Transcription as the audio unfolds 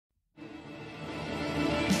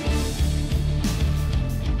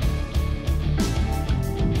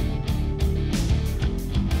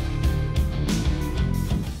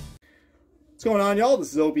What's going on, y'all?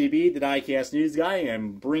 This is OBB, the Diecast News Guy, and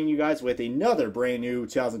I'm bringing you guys with another brand new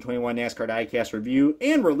 2021 NASCAR Diecast review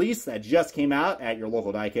and release that just came out at your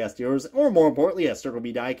local Diecast dealers, or more importantly, at Circle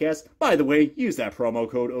B Diecast. By the way, use that promo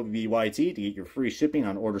code OBBYT to get your free shipping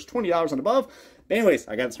on orders $20 and above. But anyways,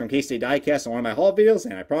 I got this from K-State Diecast on one of my haul videos,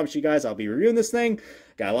 and I promise you guys I'll be reviewing this thing.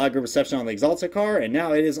 Got a lot of good reception on the Exalted car, and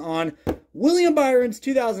now it is on William Byron's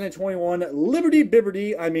 2021 Liberty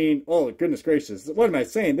Bibberty. I mean, oh goodness gracious, what am I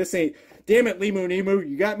saying? This ain't, damn it, Limu Nemu,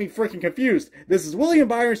 you got me freaking confused. This is William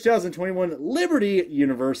Byron's 2021 Liberty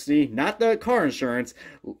University, not the car insurance,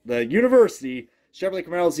 the University, Chevrolet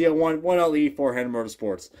Camaro Z01 1LE for Henry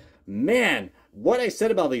Motorsports. Man, what I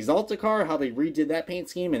said about the Exalted car, how they redid that paint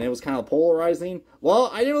scheme and it was kind of polarizing. Well,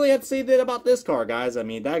 I didn't really have to say that about this car, guys. I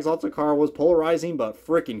mean, that Exalted car was polarizing, but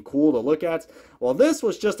freaking cool to look at. Well, this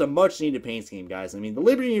was just a much needed paint scheme, guys. I mean, the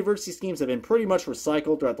Liberty University schemes have been pretty much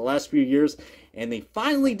recycled throughout the last few years, and they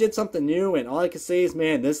finally did something new, and all I can say is,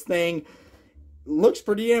 man, this thing looks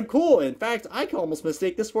pretty damn cool. In fact, I can almost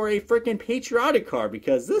mistake this for a freaking patriotic car,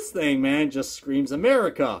 because this thing, man, just screams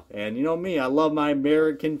America. And you know me, I love my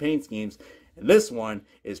American paint schemes. And this one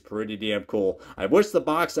is pretty damn cool. I wish the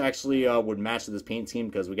box actually would match this paint scheme,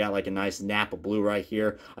 because we got like a nice Napa blue right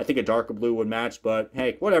here. I think a darker blue would match, but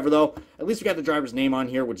hey, whatever though. At least we got the driver's name on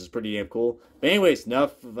here, which is pretty damn cool. But anyways,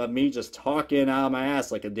 enough of me just talking out of my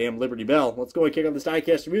ass like a damn Liberty Bell. Let's go and kick off this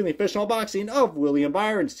diecast review and the official unboxing of William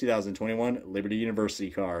Byron's 2021 Liberty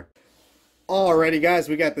University car. Alrighty, guys,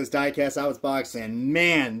 we got this diecast out of its box, and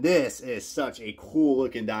man, this is such a cool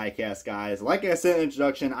looking diecast, guys. Like I said in the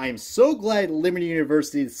introduction, I am so glad Liberty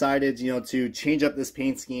University decided, to change up this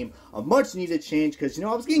paint scheme. A much needed change, because,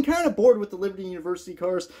 I was getting kind of bored with the Liberty University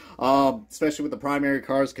cars, especially with the primary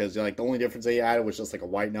cars, because, like, the only difference they added was just, like, a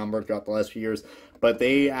white number throughout the last few years. But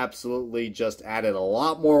they absolutely just added a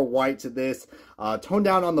lot more white to this, toned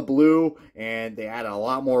down on the blue, and they added a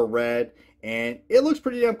lot more red. And it looks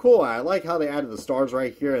pretty damn cool. I like how they added the stars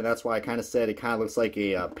right here, and that's why I kind of said it kind of looks like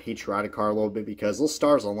a patriotic car a little bit, because those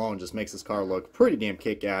stars alone just makes this car look pretty damn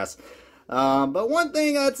kick-ass. But one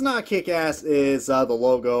thing that's not kick-ass is the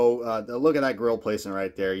logo. Look at that grill placement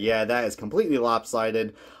right there. Yeah, that is completely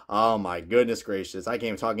lopsided. Oh my goodness gracious. I can't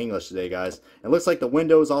even talk English today, guys. It looks like the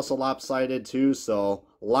window is also lopsided too, so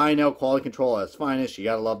Lionel quality control at its finest. You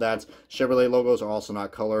gotta love that. Chevrolet logos are also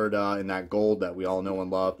not colored in that gold that we all know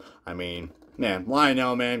and love. I mean, man,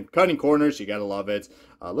 Lionel, man, cutting corners, you gotta love it.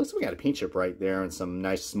 Looks like we got a paint chip right there and some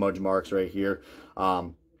nice smudge marks right here.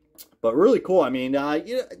 But really cool. I mean,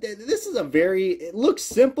 this is it looks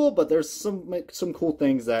simple, but there's some cool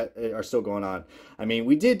things that are still going on. I mean,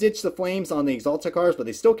 we did ditch the flames on the Exalted cars, but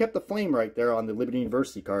they still kept the flame right there on the Liberty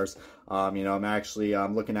University cars. I'm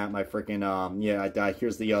looking at my freaking,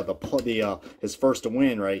 here's his first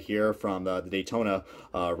win right here from the Daytona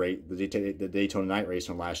the Daytona night race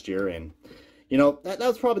from last year. And that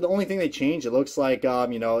was probably the only thing they changed. It looks like,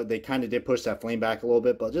 they kind of did push that flame back a little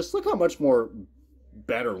bit, but just look how much more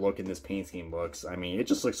better looking this paint scheme looks. I mean, it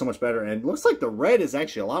just looks so much better, and it looks like the red is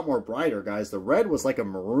actually a lot more brighter, guys. The red was like a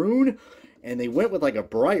maroon, and they went with like a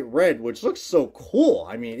bright red, which looks so cool.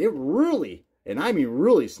 I mean, it really, and I mean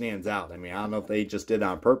really stands out. I mean, I don't know if they just did that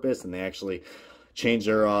on purpose and they actually changed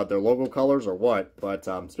their logo colors or what, but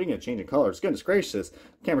speaking of changing colors, goodness gracious,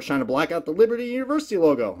 camera's trying to black out the Liberty University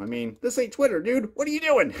logo. I mean, this ain't Twitter, dude. What are you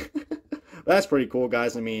doing? That's pretty cool,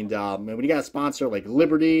 guys. I mean, when you got a sponsor like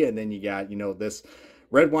Liberty, and then you got, this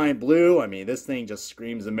red, wine, blue, I mean, this thing just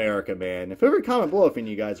screams America, man. If ever comment below if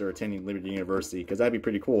any of you guys are attending Liberty University, because that'd be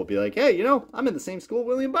pretty cool. It'd be like, hey, I'm in the same school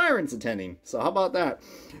William Byron's attending. So how about that?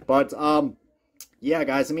 But, yeah,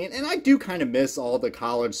 guys, I mean, and I do kind of miss all the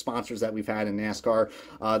college sponsors that we've had in NASCAR.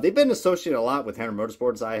 They've been associated a lot with Henry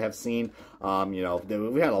Motorsports, I have seen. We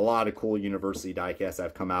had a lot of cool university diecasts that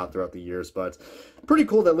have come out throughout the years, but pretty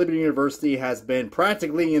cool that Liberty University has been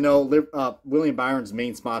practically, William Byron's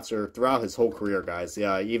main sponsor throughout his whole career, guys.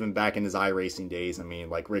 Yeah, even back in his iRacing days. I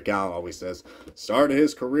mean, like Rick Allen always says, started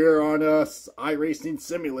his career on a iRacing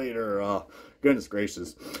simulator. Goodness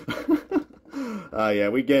gracious. Yeah,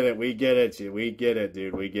 we get it, dude, we get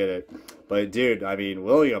it. But, dude, I mean,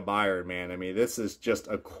 William Byron, man, I mean, this is just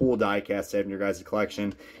a cool diecast to have in your guys'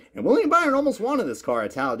 collection. And William Byron almost wanted this car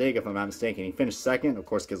at Talladega, if I'm not mistaken. He finished second. Of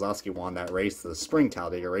course, Keselowski won that race, the spring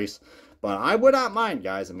Talladega race. But I would not mind,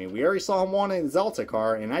 guys. I mean, we already saw him won in the Exalted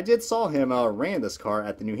car, and I did saw him ran this car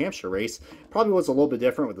at the New Hampshire race. Probably was a little bit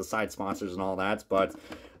different with the side sponsors and all that, but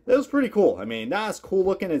it was pretty cool. I mean, not as cool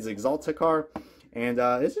looking as the Exalted car. And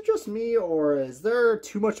is it just me, or is there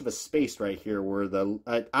too much of a space right here where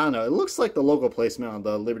I don't know, it looks like the logo placement on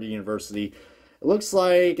the Liberty University It looks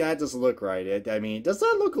like that doesn't look right. I mean, does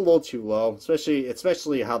that look a little too low?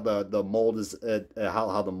 Especially how the mold is,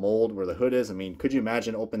 how the mold where the hood is. I mean, could you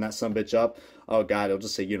imagine open that sumbitch up? Oh God, it'll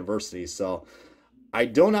just say university. So I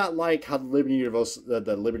do not like how the Liberty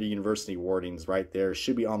University wordings right there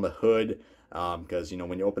should be on the hood. Because, you know,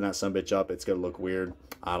 when you open that sumbitch up, it's going to look weird.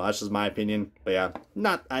 I don't know, that's just my opinion. But yeah,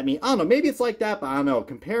 I mean, I don't know, maybe it's like that, but I don't know.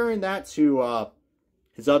 Comparing that to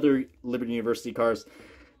his other Liberty University cars,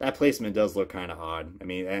 that placement does look kind of odd. I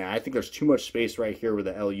mean, I think there's too much space right here where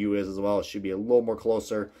the LU is as well. It should be a little more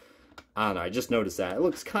closer. I don't know, I just noticed that. It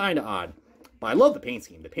looks kind of odd. But I love the paint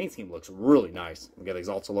scheme. The paint scheme looks really nice. We got the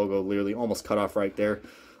Axalta logo literally almost cut off right there.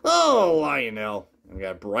 Oh, Lionel. And we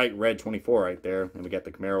got bright red 24 right there. And we got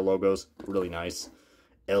the Camaro logos. Really nice.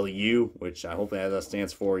 LU, which I hopefully that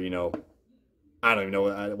stands for, you know, I don't even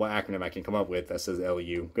know what acronym I can come up with that says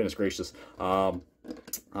LU. Goodness gracious. Oh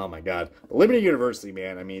my God. Liberty University,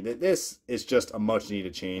 man. I mean, this is just a much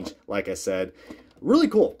needed change. Like I said, really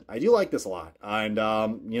cool. I do like this a lot. And,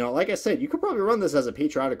 you know, like I said, you could probably run this as a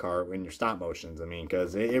patriotic car in your stop motions. I mean,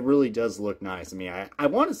 because it really does look nice. I mean, I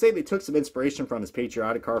want to say they took some inspiration from this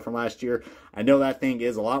patriotic car from last year. I know that thing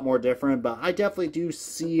is a lot more different, but I definitely do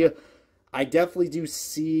see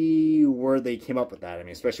where they came up with that. I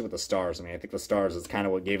mean, especially with the stars. I mean, I think the stars is kind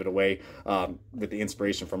of what gave it away with the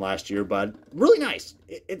inspiration from last year. But really nice.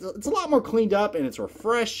 It's a lot more cleaned up and it's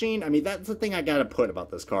refreshing. I mean, that's the thing I got to put about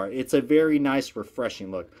this car. It's a very nice,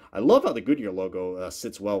 refreshing look. I love how the Goodyear logo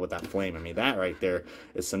sits well with that flame. I mean, that right there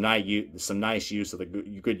is some nice use of the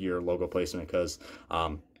Goodyear logo placement because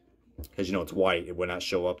you know it's white, it would not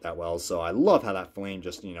show up that well. So I love how that flame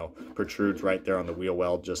just, you know, protrudes right there on the wheel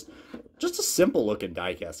well. Just a simple looking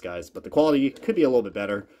diecast, guys, but the quality could be a little bit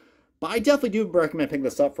better. But I definitely do recommend picking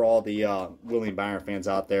this up for all the William Byron fans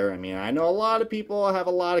out there. I mean, I know a lot of people have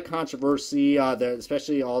a lot of controversy,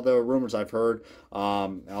 especially all the rumors I've heard, all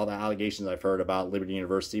the allegations I've heard about Liberty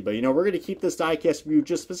University. But, you know, we're going to keep this diecast review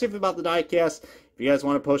just specifically about the diecast. If you guys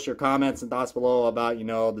want to post your comments and thoughts below about, you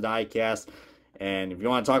know, the diecast, and if you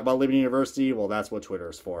want to talk about Liberty University, well, that's what Twitter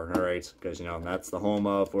is for, all right? Because, you know, that's the home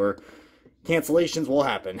of where cancellations will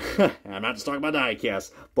happen. And I'm not just talking about diecast.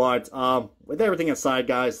 But with everything aside,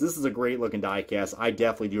 guys, this is a great-looking diecast. I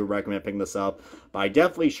definitely do recommend picking this up. But I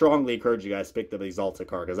definitely strongly encourage you guys to pick the Axalta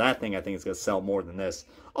car, because that thing, I think, is going to sell more than this.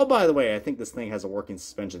 Oh, by the way, I think this thing has a working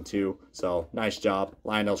suspension, too. So, nice job.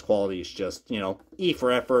 Lionel's quality is just, you know, E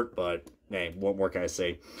for effort, but hey, what more can I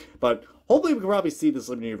say? But hopefully we can probably see this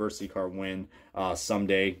Liberty University car win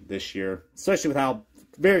someday this year, especially with how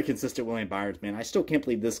very consistent William Byron's, man. I still can't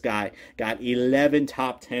believe this guy got 11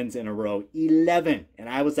 top 10s in a row. 11! And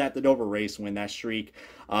I was at the Dover race when that streak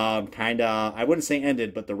kind of, I wouldn't say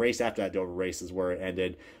ended, but the race after that Dover race is where it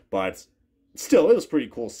ended. But still, it was pretty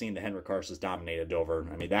cool seeing the Henrik cars just dominate Dover.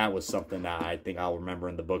 I mean, that was something that I think I'll remember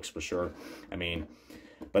in the books for sure. I mean,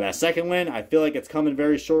 but that second win, I feel like it's coming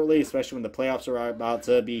very shortly, especially when the playoffs are about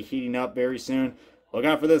to be heating up very soon. Look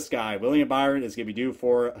out for this guy. William Byron is going to be due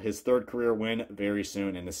for his third career win very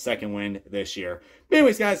soon and the second win this year. But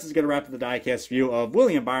anyways, guys, this is going to wrap up the diecast view of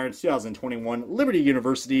William Byron's 2021 Liberty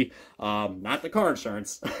University, not the car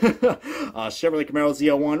insurance, Chevrolet Camaro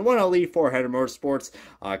Z01 1LE 400 Motorsports.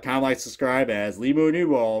 Comment, like, subscribe, as Lee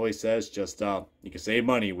Nubo always says, just you can save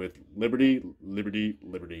money with Liberty, Liberty,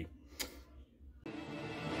 Liberty.